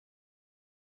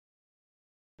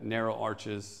narrow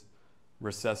arches,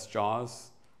 recessed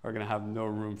jaws are going to have no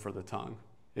room for the tongue.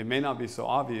 It may not be so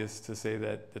obvious to say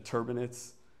that the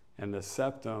turbinates and the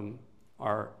septum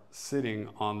are sitting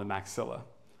on the maxilla.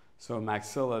 So a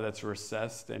maxilla that's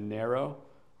recessed and narrow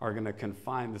are going to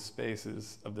confine the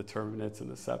spaces of the turbinates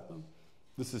and the septum.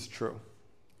 This is true,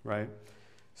 right?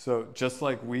 So just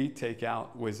like we take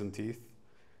out wisdom teeth,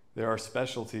 there are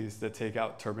specialties that take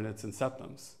out turbinates and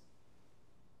septums,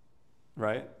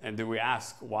 right? And do we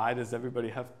ask, why does everybody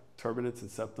have turbinates and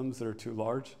septums that are too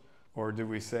large? Or do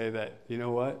we say that, you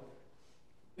know what?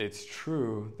 It's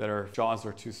true that our jaws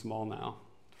are too small now,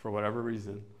 for whatever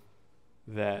reason,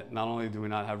 that not only do we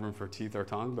not have room for teeth or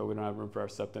tongue, but we don't have room for our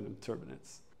septum and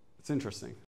turbinates. It's interesting.